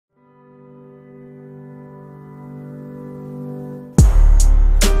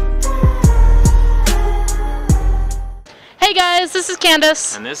guys, this is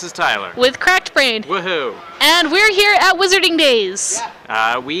Candace. And this is Tyler. With Cracked Brain. Woohoo! And we're here at Wizarding Dayz.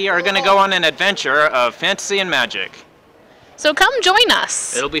 We are going to go on an adventure of fantasy and magic. So come join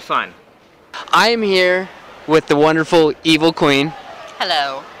us. It'll be fun. I am here with the wonderful evil queen.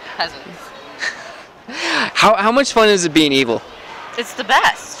 Hello, cousins. How much fun is it being evil? It's the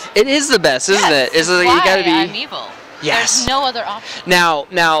best. It is the best, isn't it? It's like why you gotta be. I'm evil. Yes. There's no other option. Now,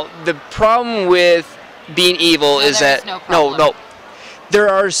 the problem with being evil is that no, there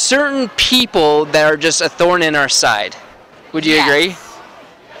are certain people that are just a thorn in our side. Would you agree?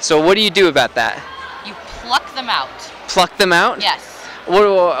 So what do you do about that? You pluck them out. Pluck them out? Yes.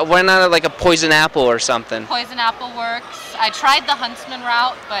 Why not like a poison apple or something? Poison apple works. I tried the huntsman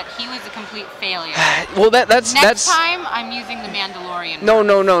route, but he was a complete failure. Well, that's Next time, I'm using the Mandalorian.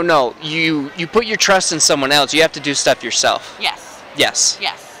 No. You put your trust in someone else. You have to do stuff yourself. Yes. Yes.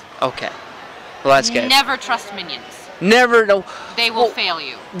 Yes. Okay. Well, that's good. Never trust minions. Never. No. They will fail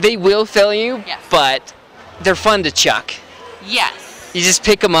you. They will fail you. Yes. But they're fun to chuck. Yes. You just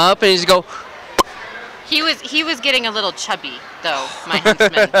pick them up and you just go. He was getting a little chubby though, my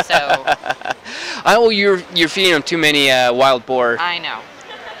huntsman. So. Oh, you're feeding him too many wild boar. I know.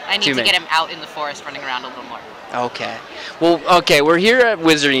 I need to get him out in the forest, running around a little more. Okay. Well, okay. We're here at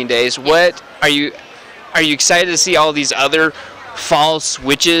Wizarding Dayz. What are you excited to see all these other false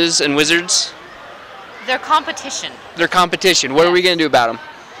witches and wizards? Their competition. Their competition. What are we gonna do about them?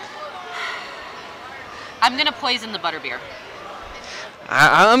 I'm gonna poison the butterbeer.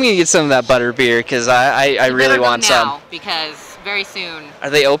 I'm gonna get some of that butter beer because I really want some. Because very soon. Are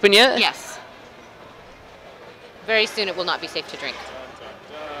they open yet? Yes. Very soon it will not be safe to drink.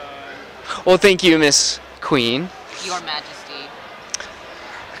 Well, thank you, Miss Queen. Your Majesty.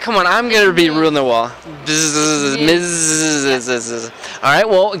 Come on, I'm gonna be ruling the wall. All right.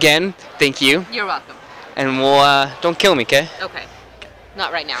 Well, again, thank you. You're welcome. And we'll don't kill me, okay? Okay.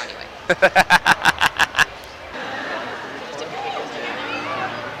 Not right now, anyway.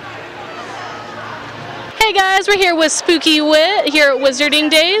 Hey guys, we're here with Spooky Wit here at Wizarding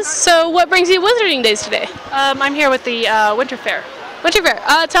Dayz. So what brings you to Wizarding Dayz today? I'm here with the Winter Fair. Winter Fair.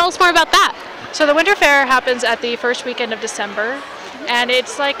 Tell us more about that. So the Winter Fair happens at the first weekend of December, and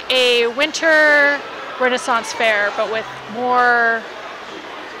it's like a winter Renaissance fair, but with more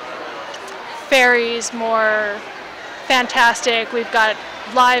fairies, more fantastic. We've got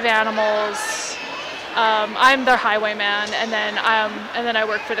live animals. I'm their highwayman, and then I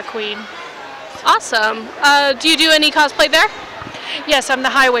work for the Queen. Awesome. Do you do any cosplay there? Yes, I'm the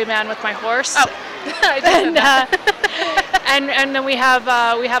highwayman with my horse. Oh, and then we have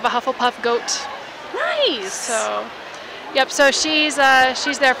a Hufflepuff goat. Nice. So, yep. So she's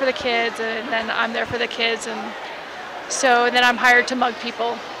there for the kids, and then I'm there for the kids, and then I'm hired to mug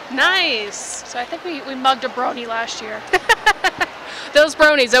people. Nice. So I think we mugged a brony last year. Those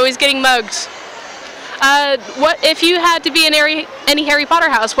bronies always getting mugged. What if you had to be in any Harry Potter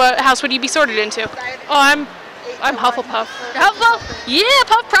house? What house would you be sorted into? Oh, I'm Hufflepuff. Hufflepuff. Yeah,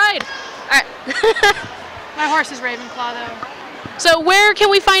 Puff Pride. All right. My horse is Ravenclaw, though. So where can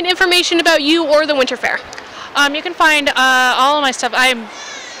we find information about you or the Winter Fair? You can find all of my stuff. I'm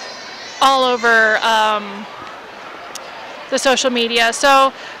all over the social media.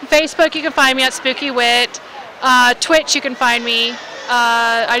 So Facebook, you can find me at Spooky Wit. Twitch, you can find me.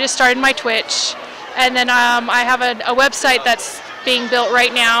 I just started my Twitch. And then I have a website that's being built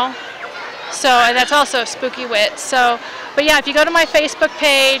right now. So, and that's also Spooky Wit. So, but yeah, if you go to my Facebook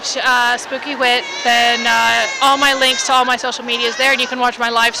page, Spooky Wit, then all my links to all my social media is there, and you can watch my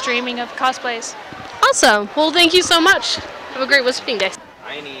live streaming of cosplays. Awesome. Well, thank you so much. Have a great Wizarding Day.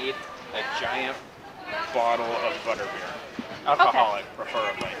 I need a giant bottle of butterbeer. Alcoholic,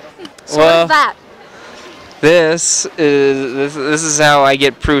 preferably. So what is that? This is how I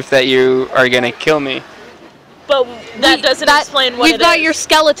get proof that you are gonna kill me. But that doesn't explain what it is. We've got your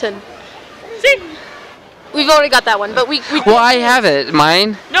skeleton. See? We've already got that one, but we Well, I have it.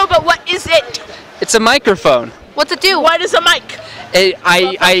 Mine. No, but what is it? It's a microphone. What's it do? What is a mic?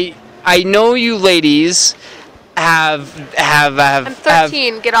 I know you ladies have I'm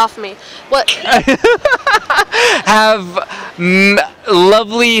 13. Get off me. What? have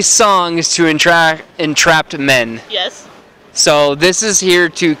lovely songs to entrap men. Yes. So this is here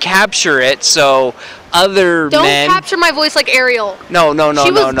to capture it. So other men. Don't capture my voice like Ariel. No.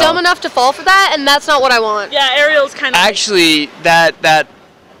 She was dumb enough to fall for that, and that's not what I want. Yeah, Ariel's kind of. Actually, that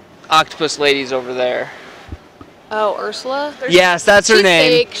octopus lady's over there. Oh, Ursula? Yes, that's her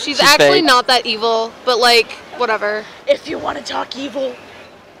name. Fake. She's actually fake. not that evil, but like, whatever. If you want to talk evil.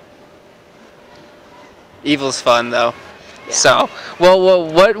 Evil's fun though. Yeah. So,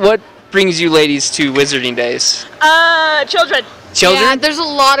 well, what brings you ladies to Wizarding Days? Children. Children? Yeah, there's a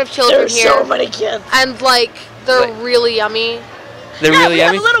lot of children There's here. so many kids. And like, they're really yummy. They're really we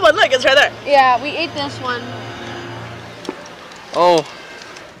yummy? have a little one. Look, it's right there. Yeah, we ate this one. Oh.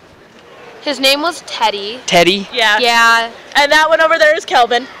 His name was Teddy. Teddy? Yeah. Yeah. And that one over there is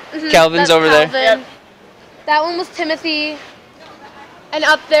Kelvin. Kelvin's over there. Yep. That one was Timothy. And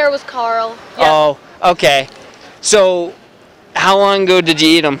up there was Carl. Yeah. Oh, okay. So, how long ago did you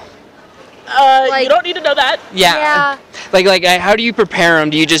eat them? You don't need to know that. Yeah. Like, how do you prepare them?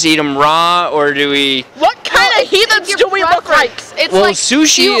 Do you just eat them raw, or do we? What kind of heathens do we look like? It's Well, like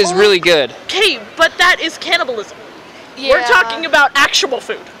sushi is really good. Okay, but that is cannibalism. Yeah. We're talking about actual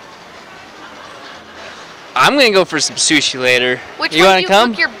food. I'm gonna go for some sushi later. Which you one wanna do you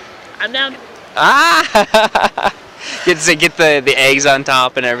come? cook your... I'm down. Ah! get the eggs on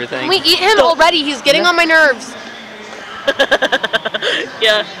top and everything. We eat him already. He's getting on my nerves.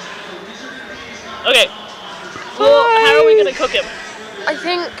 Yeah. Okay. Well, how are we gonna cook him? I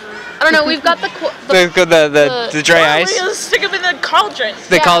think... I don't know. We've got the the dry We're ice. gonna stick him in the cauldron.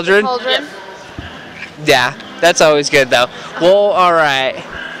 The cauldron? Yep. Yeah, that's always good though. Well, all right,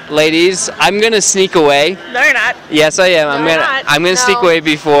 ladies, I'm gonna sneak away. No, you're not. Yes, I am. No, you're not. I'm gonna sneak No. away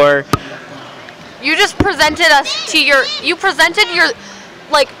before. You just presented us to your... You presented your,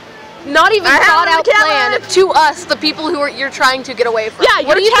 like, not even I have thought it on out the camera. plan to us, the people who you're trying to get away from. Yeah,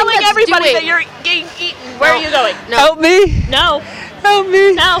 What do you're you think telling that's everybody doing? that you're getting eaten. Where are you going? No. Help me! No. Help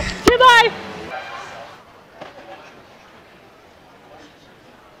me! No. Goodbye.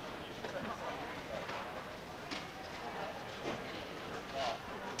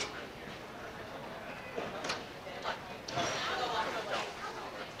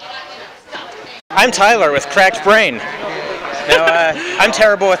 I'm Tyler with Cracked Brain. Now, I'm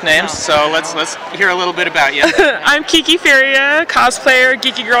terrible with names, so let's hear a little bit about you. I'm Kiki Furia, cosplayer,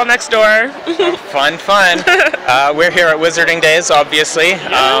 geeky girl next door. Fun. We're here at Wizarding Days, obviously.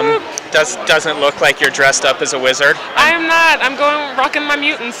 Doesn't look like you're dressed up as a wizard. I am not. I'm going rocking my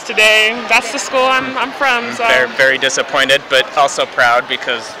mutants today. That's the school I'm from. So Very, very disappointed, but also proud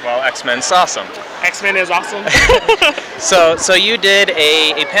because, well, X-Men's awesome. X-Men is awesome. So you did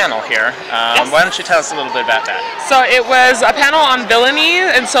a panel here. Yes. Why don't you tell us a little bit about that? So it was a panel on villainy,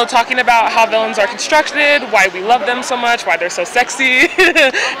 and so talking about how villains are constructed, why we love them so much, why they're so sexy,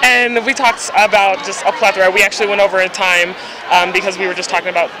 and we talked about just a plethora. We actually went over in time because we were just talking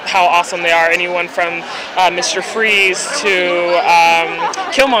about how awesome they are. Anyone from Mr. Freeze to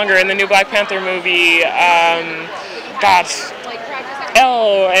Killmonger in the new Black Panther movie.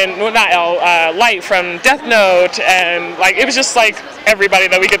 Light from Death Note, and like it was just like everybody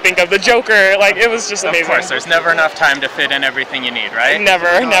that we could think of. The Joker, like it was just amazing. Of course, there's never enough time to fit in everything you need, right? Never.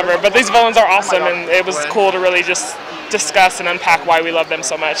 But these villains are awesome, and it was cool to really just discuss and unpack why we love them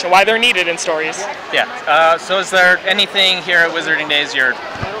so much and why they're needed in stories. Yeah. So is there anything here at Wizarding Days you're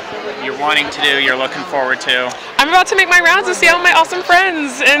wanting to do, you're looking forward to? I'm about to make my rounds and see all my awesome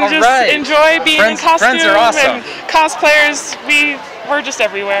friends and All just right. enjoy being in costume. Friends are awesome. And cosplayers. We're just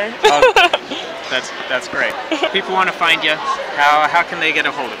everywhere. That's great. People want to find you. How can they get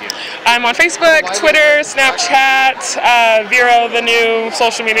a hold of you? I'm on Facebook, Twitter, Snapchat, Vero, the new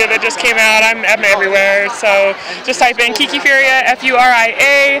social media that just came out. I'm everywhere. So just type in Kiki Furia,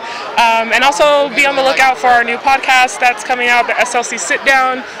 Furia, and also be on the lookout for our new podcast that's coming out, the SLC Sit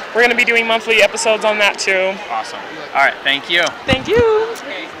Down. We're going to be doing monthly episodes on that too. Awesome. All right. Thank you. Thank you.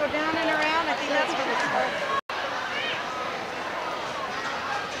 Go down and around. I think that's really cool.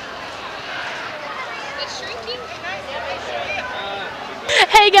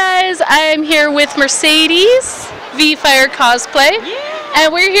 Hey guys, I am here with Mercedes, V-Fire Cosplay,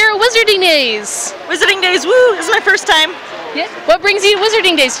 and we're here at Wizarding Days. Wizarding Days, woo! This is my first time. Yeah. What brings you to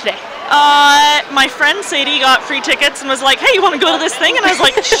Wizarding Days today? My friend Sadie got free tickets and was like, hey, you want to go to this thing? And I was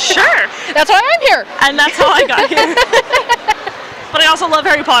like, sure. That's why I'm here. And that's how I got here. But I also love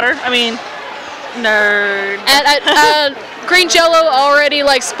Harry Potter. I mean, nerd. And Green Jello already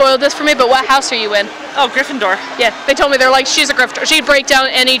like spoiled this for me, but what house are you in? Oh, Gryffindor. Yeah, they told me they're like, she's a Gryffindor. She'd break down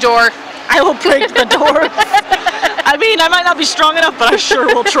any door. I will break the door. I mean, I might not be strong enough, but I sure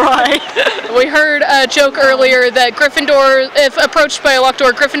will try. We heard a joke earlier that Gryffindor, if approached by a locked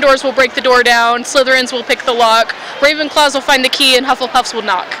door, Gryffindors will break the door down, Slytherins will pick the lock, Ravenclaws will find the key, and Hufflepuffs will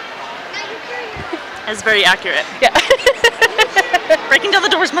knock. That's very accurate. Yeah. Breaking down the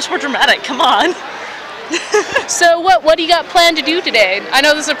door is much more dramatic. Come on. So what do you got planned to do today? I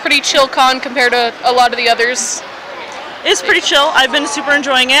know this is a pretty chill con compared to a lot of the others. It's pretty chill. I've been super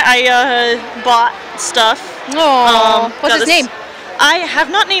enjoying it. I bought stuff. Oh, what's his name? I have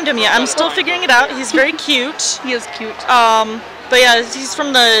not named him yet. I'm still figuring it out. He's very cute. He is cute. But yeah, he's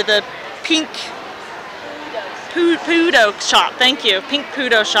from the pink Pudo shop. Thank you. Pink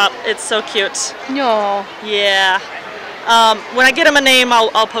Pudo shop. It's so cute. No. Yeah. When I get him a name,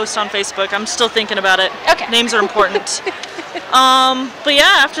 I'll post on Facebook. I'm still thinking about it. Okay. Names are important. But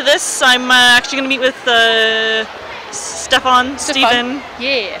yeah, after this, I'm actually going to meet with Steven.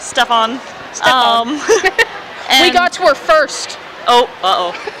 Yeah. Stefan. We got to her first. Oh,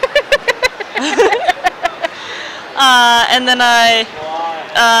 uh-oh. And then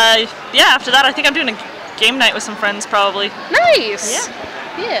yeah, after that, I think I'm doing a game night with some friends, probably. Nice.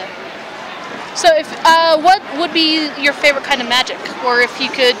 Yeah. So, if what would be your favorite kind of magic, or if you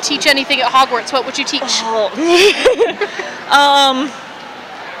could teach anything at Hogwarts, what would you teach? Oh.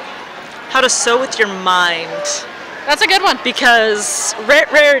 How to sew with your mind. That's a good one. Because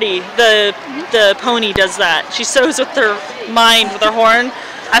Rarity, the pony, does that. She sews with her mind with her horn.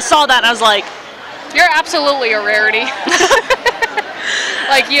 I saw that and I was like, you're absolutely a rarity.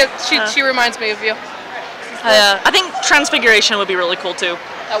 Like she reminds me of you. I think Transfiguration would be really cool too.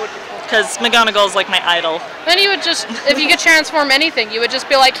 That would be cool. Because McGonagall's like my idol. Then you would just, if you could transform anything, you would just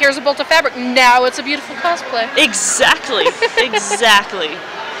be like, here's a bolt of fabric. Now it's a beautiful cosplay. Exactly. Exactly.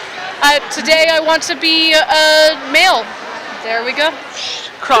 Today I want to be a male. There we go.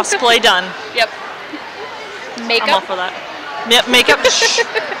 Crossplay done. Yep. Makeup. I'm all for that. Yep, makeup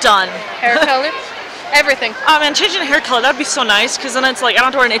done. Hair color. Everything. Oh man, changing hair color, that'd be so nice, because then it's like I don't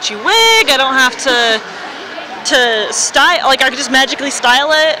have to wear an itchy wig, I don't have to style, like I could just magically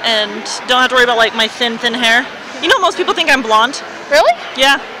style it and don't have to worry about like my thin hair. You know, most people think I'm blonde. Really?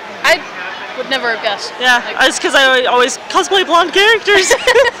 Yeah. I would never have guessed. Yeah, it's because I always cosplay blonde characters.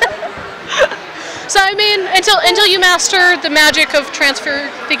 So I mean, until you master the magic of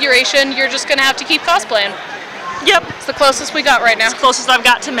transfiguration, you're just gonna have to keep cosplaying. Yep. It's the closest we got right now. It's the closest I've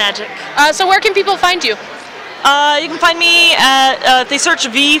got to magic. So where can people find you? You can find me at, they search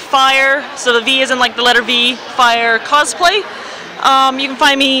V Fire, so the V is in like the letter V, Fire Cosplay. You can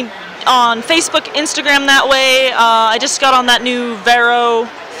find me on Facebook, Instagram that way. I just got on that new Vero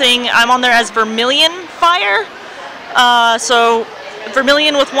thing. I'm on there as Vermilion Fire. So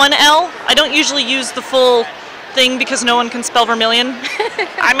Vermilion with one L. I don't usually use the full thing because no one can spell Vermilion.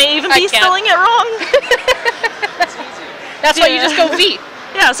 I may even be spelling it wrong. That's why you just go V.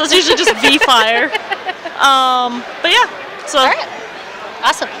 Yeah, so it's usually just V Fire. But yeah, so. All right.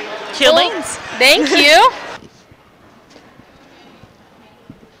 Awesome. Kill beans. Thank you.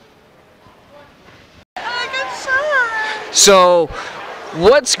 So,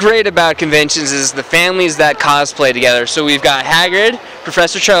 what's great about conventions is the families that cosplay together. So we've got Hagrid,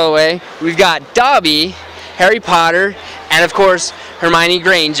 Professor Trelawney, we've got Dobby, Harry Potter, and of course Hermione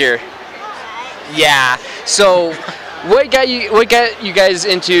Granger. Yeah. So, what got you guys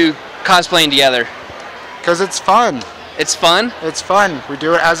into cosplaying together? Because it's fun. It's fun? It's fun. We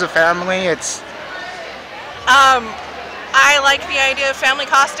do it as a family. It's. I like the idea of family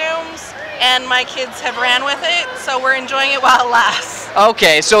costumes, and my kids have ran with it, so we're enjoying it while it lasts.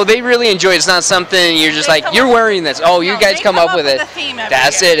 Okay, so they really enjoy it. It's not something you're just like, you're wearing this. Oh, you guys come up with it. The theme every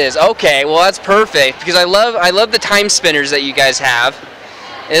That's year. it is. Okay, well that's perfect because I love the time spinners that you guys have.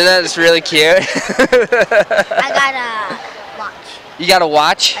 Isn't that just really cute? I got a watch. You got a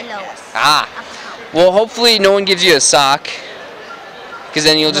watch? A nose. Ah. Well, hopefully no one gives you a sock, because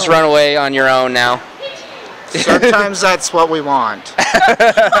then you'll just run away on your own now. Sometimes that's what we want.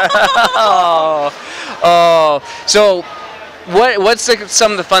 Oh. So, what's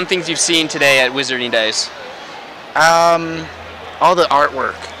some of the fun things you've seen today at Wizarding Days? All the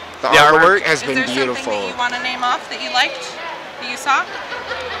artwork. The artwork has been beautiful. Is there something that you want to name off that you liked, that you saw?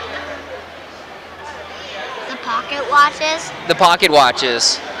 The pocket watches. The pocket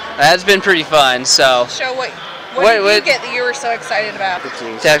watches. That's been pretty fun. So. Show what did you get that you were so excited about?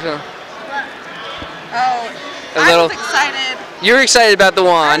 Definitely. Oh, I was excited. You were excited about the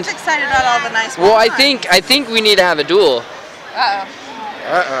wand. I was excited about all the nice Well, wands. I think we need to have a duel.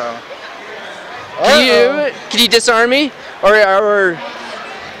 Can you disarm me? Or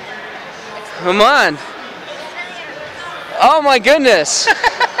come on. Oh my goodness.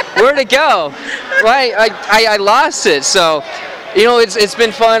 Where'd it go? Right, I lost it. So, you know, it's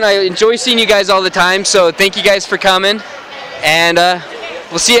been fun. I enjoy seeing you guys all the time. So thank you guys for coming. And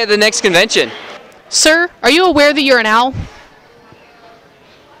we'll see you at the next convention. Sir, are you aware that you're an owl?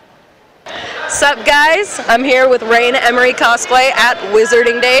 Sup guys, I'm here with Rain Emery Cosplay at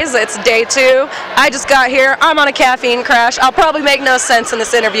Wizarding Days. It's day 2. I just got here. I'm on a caffeine crash. I'll probably make no sense in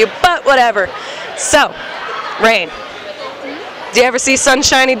this interview, but whatever. So, Rain, do you ever see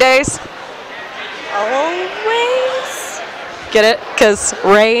sunshiny days? Always. Get it? 'Cause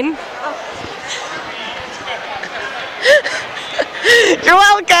rain. You're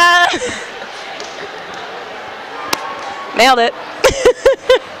welcome. Nailed it.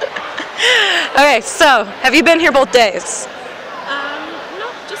 Okay, so have you been here both days?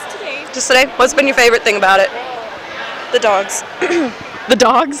 No, just today. Just today? What's been your favorite thing about it? The dogs. The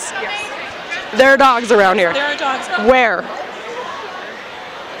dogs? Yes. There are dogs around here. There are dogs. Where?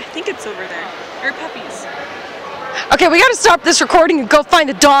 I think it's over there. Or puppies. Okay, we gotta stop this recording and go find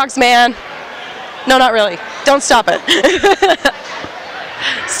the dogs, man. No, not really. Don't stop it.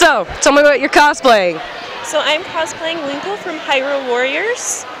 So, tell me about your cosplaying. So I'm cosplaying Winkle from Hyrule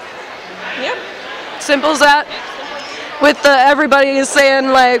Warriors. Yep. Simple as that. With everybody is saying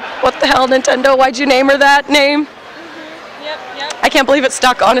like, what the hell, Nintendo? Why'd you name her that name? Yep. I can't believe it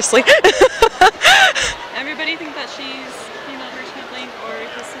stuck, honestly. Everybody thinks that she's female version of Link or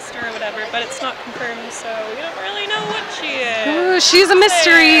his sister or whatever, but it's not confirmed, so we don't really know what she is. Ooh, she's a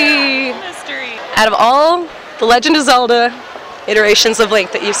mystery. Mystery. Out of all the Legend of Zelda iterations of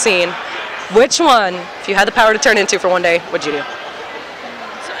Link that you've seen, which one, if you had the power to turn into for one day, would you do?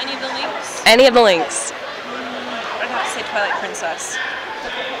 So any of the Links? Any of the Links. I'd have to say Twilight Princess.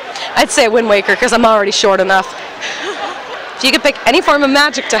 I'd say Wind Waker because I'm already short enough. If you could pick any form of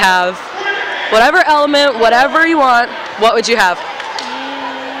magic to have, whatever element, whatever you want, what would you have?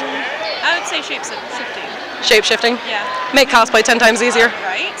 I would say shapeshifting. Shape-shifting? Yeah. Make cosplay 10 times easier.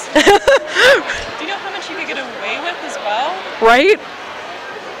 Right? Do you know how much you could get away with as well? Right?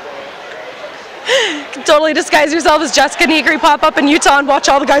 You can totally disguise yourself as Jessica Negri, pop up in Utah and watch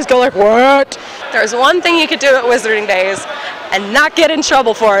all the guys go like, what? There's one thing you could do at Wizarding Days and not get in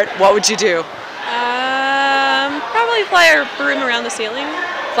trouble for it. What would you do? Probably fly a broom around the ceiling.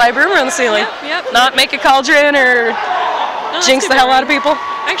 Fly a broom around the ceiling? Yep. Not make a cauldron or jinx the hell out of people?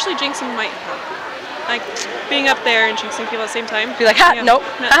 Actually, jinxing might help. Like being up there and jinxing people at the same time. Be like, ha, yeah. nope,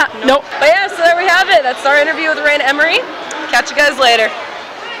 ha, nope. But yeah, so there we have it. That's our interview with Rain Emery. Catch you guys later.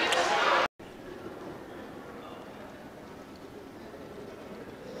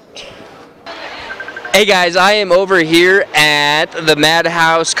 Hey guys, I am over here at the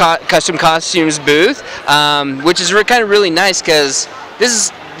Madhouse Custom Costumes booth, which is kind of really nice because this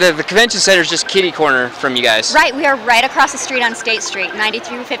is the convention center is just kitty corner from you guys. Right, we are right across the street on State Street,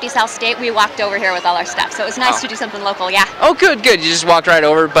 9350 South State. We walked over here with all our stuff, so it was nice to do something local, yeah. Oh, good. You just walked right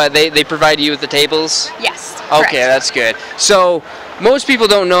over, but they provide you with the tables? Yes, Okay, correct. that's good. So, most people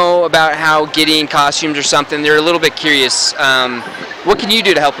don't know about how getting costumes or something. They're a little bit curious. What can you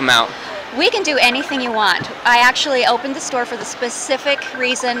do to help them out? We can do anything you want. I actually opened the store for the specific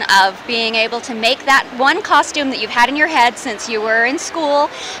reason of being able to make that one costume that you've had in your head since you were in school,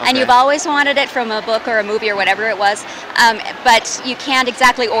 and you've always wanted it from a book or a movie or whatever it was, but you can't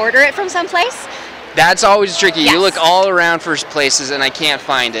exactly order it from someplace. That's always tricky. Yes. You look all around for places and I can't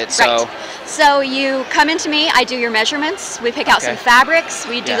find it. So. Right. So you come into me, I do your measurements, we pick out some fabrics,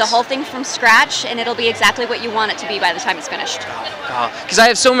 we do the whole thing from scratch, and it'll be exactly what you want it to be by the time it's finished. Because I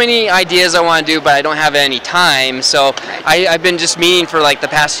have so many ideas I want to do, but I don't have any time. So I've been just meaning for like the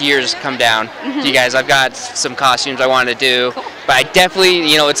past years to come down to you guys. I've got some costumes I want to do, but I definitely,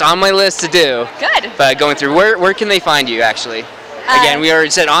 it's on my list to do. Good. But going through, where can they find you actually? Again, we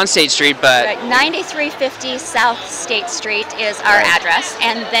already said on State Street, but... Right, 9350 South State Street is our address,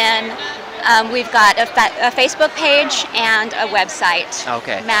 and then we've got a Facebook page and a website.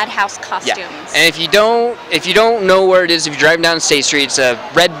 Okay. Madhouse Costumes. Yeah. And if you don't know where it is, if you're driving down State Street, it's a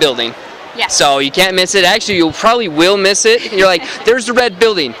red building. Yes. So you can't miss it. Actually, you probably will miss it. You're like, there's the red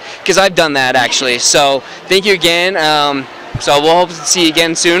building, because I've done that actually. So thank you again. So we'll hope to see you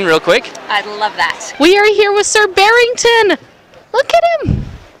again soon, real quick. I'd love that. We are here with Sir Barrington. Look at him.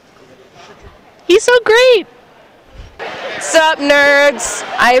 He's so great. What's up, nerds?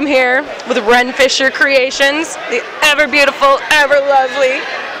 I am here with Ren Fisher Creations, the ever beautiful, ever lovely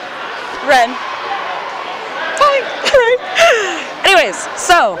Ren. Hi. Anyways,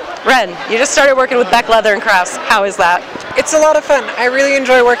 so Ren, you just started working with Beck Leather and Crafts. How is that? It's a lot of fun. I really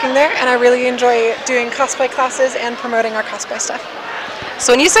enjoy working there, and I really enjoy doing cosplay classes and promoting our cosplay stuff.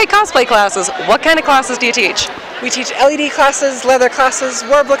 So when you say cosplay classes, what kind of classes do you teach? We teach LED classes, leather classes,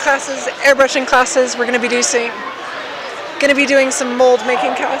 warbler classes, airbrushing classes. We're going to be doing some mold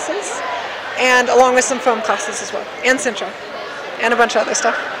making classes, and along with some foam classes as well, and Sintra, and a bunch of other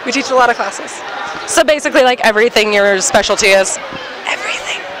stuff. We teach a lot of classes. So basically like everything your specialty is?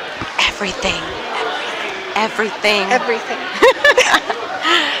 Everything. Everything. Everything. Everything.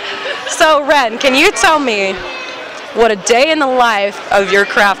 So Ren, can you tell me what a day in the life of your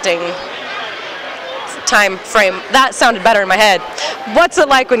crafting time frame, that sounded better in my head. What's it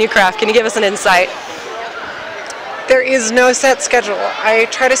like when you craft? Can you give us an insight? There is no set schedule. I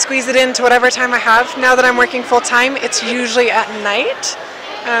try to squeeze it into whatever time I have. Now that I'm working full time, it's usually at night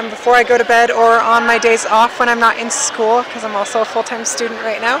before I go to bed or on my days off when I'm not in school, because I'm also a full-time student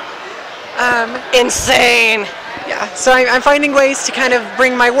right now. Insane! Yeah, so I'm finding ways to kind of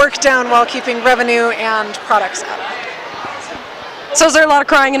bring my work down while keeping revenue and products up. So is there a lot of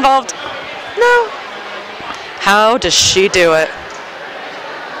crying involved? No. How does she do it?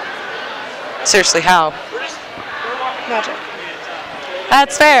 Seriously, how? Magic.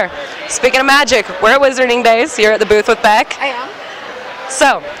 That's fair. Speaking of magic, we're at Wizarding Days. You're at the booth with Peck. I am.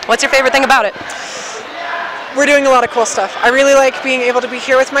 So, what's your favorite thing about it? We're doing a lot of cool stuff. I really like being able to be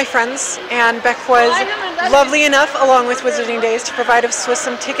here with my friends, and Beck was lovely enough, along with Wizarding Days, to provide us with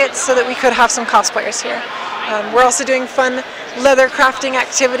some tickets so that we could have some cosplayers here. We're also doing fun leather crafting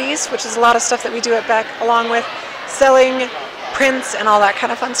activities, which is a lot of stuff that we do at Beck, along with selling prints and all that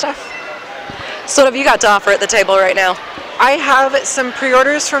kind of fun stuff. So what have you got to offer at the table right now? I have some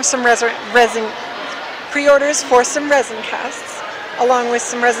pre-orders from some pre-orders for some resin casts, along with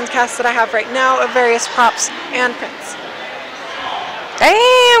some resin casts that I have right now of various props and prints.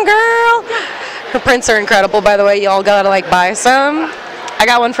 Damn, girl! Her prints are incredible, by the way. Y'all gotta like buy some. I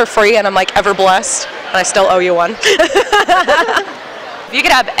got one for free and I'm like ever blessed, and I still owe you one. If you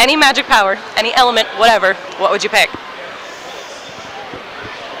could have any magic power, any element, whatever, what would you pick?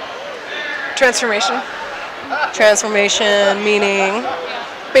 Transformation. Transformation, meaning?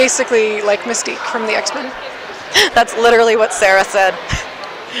 Basically like Mystique from the X-Men. That's literally what Sarah said.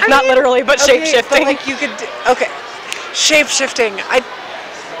 Not literally, but okay, shape-shifting. But like you could, okay. Shape-shifting,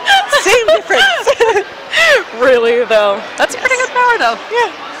 same difference. Really though. That's a pretty good power though.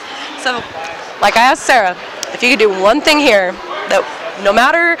 Yeah. So, like I asked Sarah, if you could do one thing here that no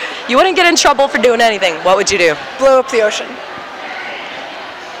matter, you wouldn't get in trouble for doing anything, what would you do? Blow up the ocean.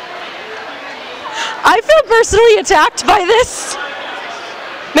 I feel personally attacked by this.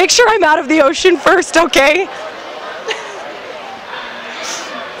 Make sure I'm out of the ocean first, okay?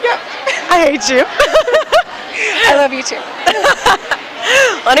 Yeah. I hate you. I love you too.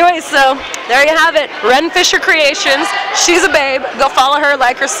 Anyway, so there you have it. Ren Fisher Creations. She's a babe. Go follow her,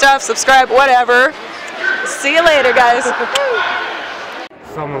 like her stuff, subscribe, whatever. See you later, guys.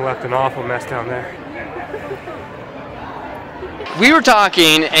 Someone left an awful mess down there. We were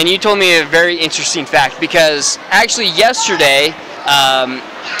talking, and you told me a very interesting fact, because actually yesterday,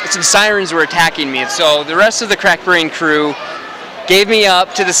 some sirens were attacking me, so the rest of the Crack Brain crew gave me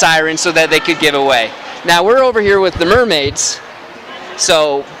up to the sirens so that they could give away. Now we're over here with the mermaids,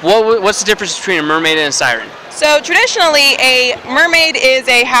 so what's the difference between a mermaid and a siren? So traditionally, a mermaid is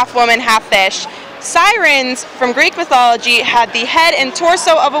a half woman, half fish. Sirens from Greek mythology had the head and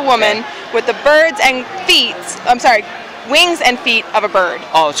torso of a woman with the wings and feet of a bird.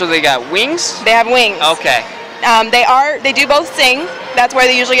 Oh, so they got wings? They have wings. Okay. They do both sing. That's where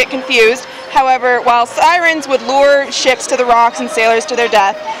they usually get confused. However, while sirens would lure ships to the rocks and sailors to their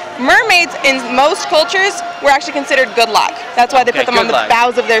death, mermaids in most cultures were actually considered good luck. That's why they put them on the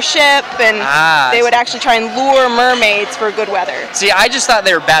bows of their ship, and they would actually try and lure mermaids for good weather. See, I just thought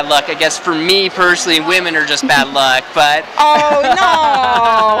they were bad luck. I guess for me personally, women are just bad luck, but... Oh,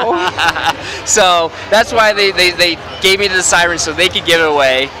 no! So that's why they gave me to the sirens so they could give it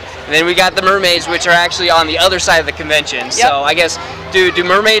away. And then we got the mermaids, which are actually on the other side of the convention. Yep. So I guess, do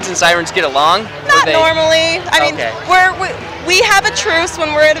mermaids and sirens get along? Not normally. I mean, we have a truce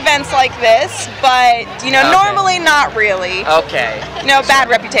when we're at events like this, but normally not really. Okay. Bad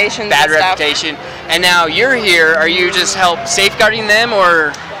reputations. Bad reputation. And now you're here. Are you just help safeguarding them,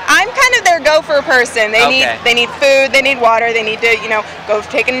 or? I'm kind of their go-for person. They need food, they need water, they need to go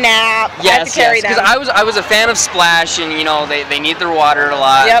take a nap. I have to carry them. Because I was a fan of Splash, and they need their water a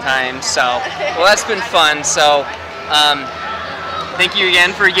lot of times. So well, that's been fun. So thank you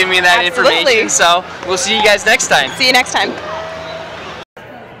again for giving me that information. So we'll see you guys next time. See you next time.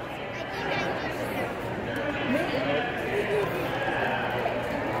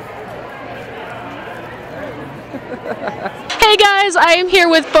 Hey guys, I am here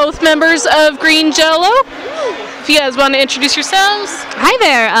with both members of Green Jello. If you guys want to introduce yourselves. Hi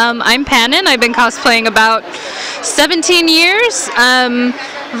there, I'm Pannon. I've been cosplaying about 17 years. I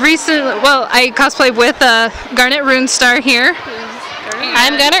cosplay with Garnet Runestar here.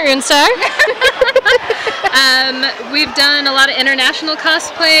 I'm Garnet Runestar. We've done a lot of international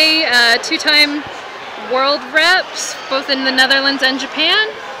cosplay, 2-time world reps, both in the Netherlands and Japan.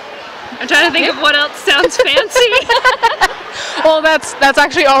 I'm trying to think of what else sounds fancy. Well, that's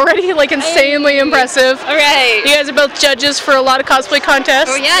actually already like insanely impressive. All right. You guys are both judges for a lot of cosplay contests.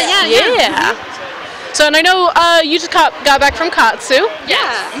 Oh yeah. So, and I know you just got back from Katsu.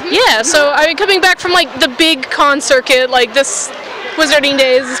 Yeah. Yeah, so I mean, coming back from like the big con circuit, like this Wizarding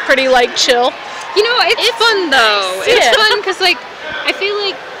Days is pretty like chill. You know, it's fun though. Nice. It's Yeah. fun because like I feel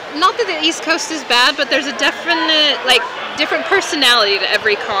like not that the East Coast is bad, but there's a definite like different personality to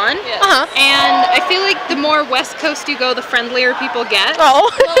every con. And I feel like the more West Coast you go, the friendlier people get.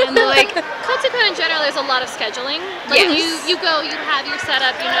 And like Katsucon in general, there's a lot of scheduling. Like you go, you have your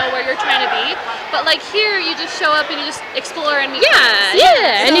setup, you know where you're trying to be. But like here, you just show up and you just explore and meet friends.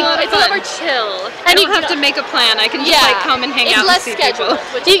 and It's a lot more chill. I don't have to make a plan. I can just like come and hang out and see people.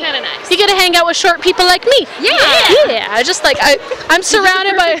 Which is kind of nice. You get to hang out with short people like me. Yeah. I just like I'm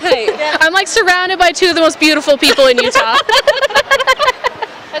surrounded by I'm like surrounded by two of the most beautiful people in Utah.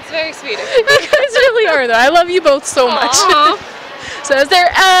 That's very sweet. You guys really are though. I love you both so much. So is there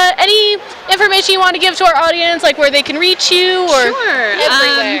any information you want to give to our audience, like where they can reach you or Sure.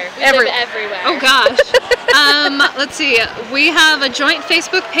 Everywhere. We live everywhere. Oh gosh. Let's see. We have a joint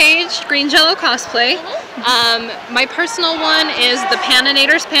Facebook page, Green Jello Cosplay. My personal one is the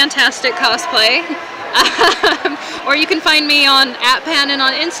Paninator's Pantastic Cosplay. Or you can find me on @Panin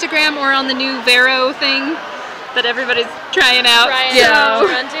on Instagram or on the new Vero thing that everybody's trying out.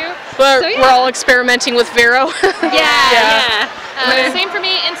 We're all experimenting with Vero. Same for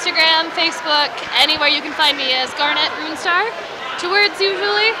me, Instagram, Facebook, anywhere you can find me as Garnet Runestar. 2 words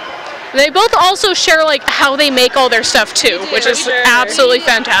usually. They both also share like how they make all their stuff too, which is absolutely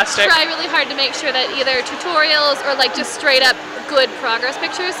fantastic. Try really hard to make sure that either tutorials or like just straight up good progress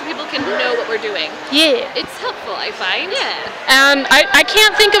pictures so people can know what we're doing. Yeah. It's helpful, I find. Yeah. And I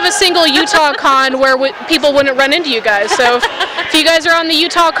can't think of a single Utah con where people wouldn't run into you guys. So if you guys are on the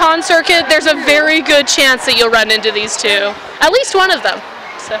Utah con circuit, there's a very good chance that you'll run into these two. At least one of them.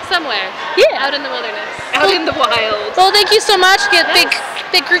 So. Somewhere. Yeah. Out in the wilderness. Out in the wild. Well, thank you so much. Get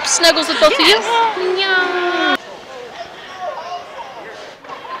big group snuggles with both of you. Yeah.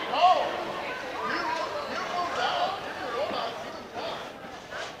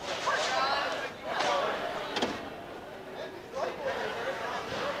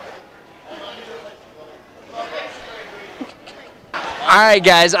 Alright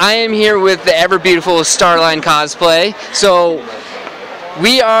guys, I am here with the ever beautiful Starline Cosplay. So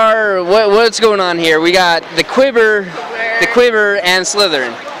we are, what's going on here? We got the Quiver and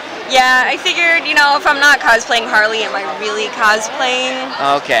Slytherin. Yeah, I figured, you know, if I'm not cosplaying Harley, am I really cosplaying?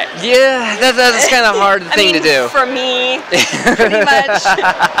 Okay. Yeah, that's kind of a hard thing to do. For me, pretty much.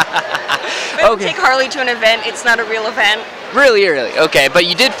 If I don't take Harley to an event, it's not a real event. Really? Okay, but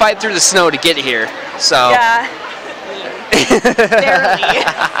you did fight through the snow to get here, so. Yeah. Barely.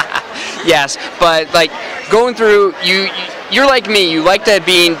 Yes, but like going through, you're like me. You like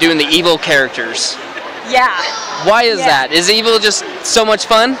doing the evil characters. Yeah. Why is that? Is evil just so much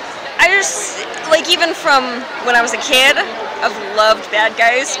fun? I just like even from when I was a kid, I've loved bad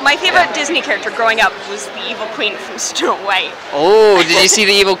guys. My favorite Disney character growing up was the evil queen from Snow White. Oh, did you see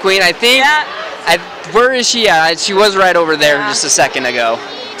the evil queen? I think. Yeah. Where is she at? She was right over there just a second ago.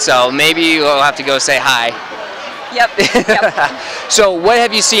 So maybe we'll have to go say hi. Yep. So what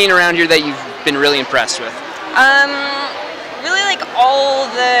have you seen around here that you've been really impressed with? Really like all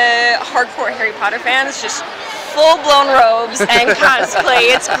the hardcore Harry Potter fans, just full-blown robes and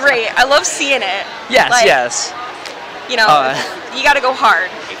cosplay. It's great. I love seeing it. Yes, like, yes. You know, you gotta go hard.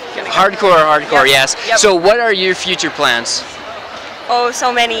 Hardcore, yes. Yep. So what are your future plans? Oh,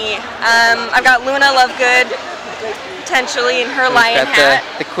 so many. I've got Luna Lovegood, potentially in her lion hat.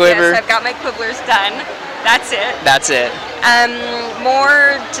 The quiver. Yes, I've got my quibblers done. That's it. That's it.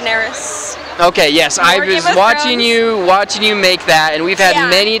 More Daenerys. Okay, yes, I was watching you make that, and we've had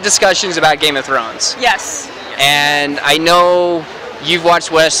many discussions about Game of Thrones. Yes. And I know you've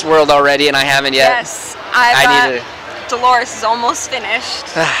watched Westworld already, and I haven't yet. Yes, I need to. Dolores is almost finished.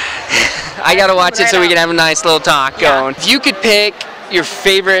 I gotta watch it so we can have a nice little talk going. If you could pick your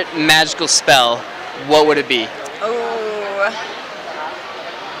favorite magical spell, what would it be?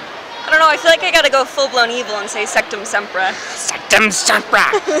 I don't know, I feel like I gotta go full-blown evil and say Sectum Sempra. Sectum Sempra!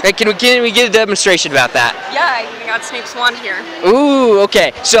 Hey, can we get a demonstration about that? Yeah, I even got Snape's wand here. Ooh,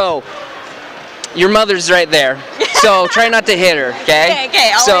 okay. So, your mother's right there. So, try not to hit her, okay?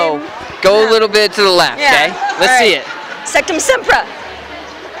 Okay, so, go a little bit to the left, okay? Let's see it. Sectum Sempra!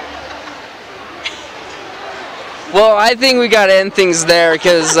 Well, I think we gotta end things there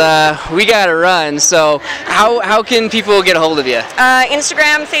because we gotta run. So, how can people get a hold of you?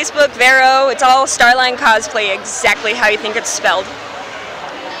 Instagram, Facebook, Vero. It's all Starline Cosplay, exactly how you think it's spelled.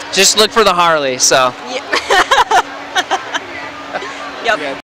 Just look for the Harley. So.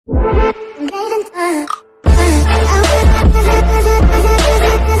 Yep.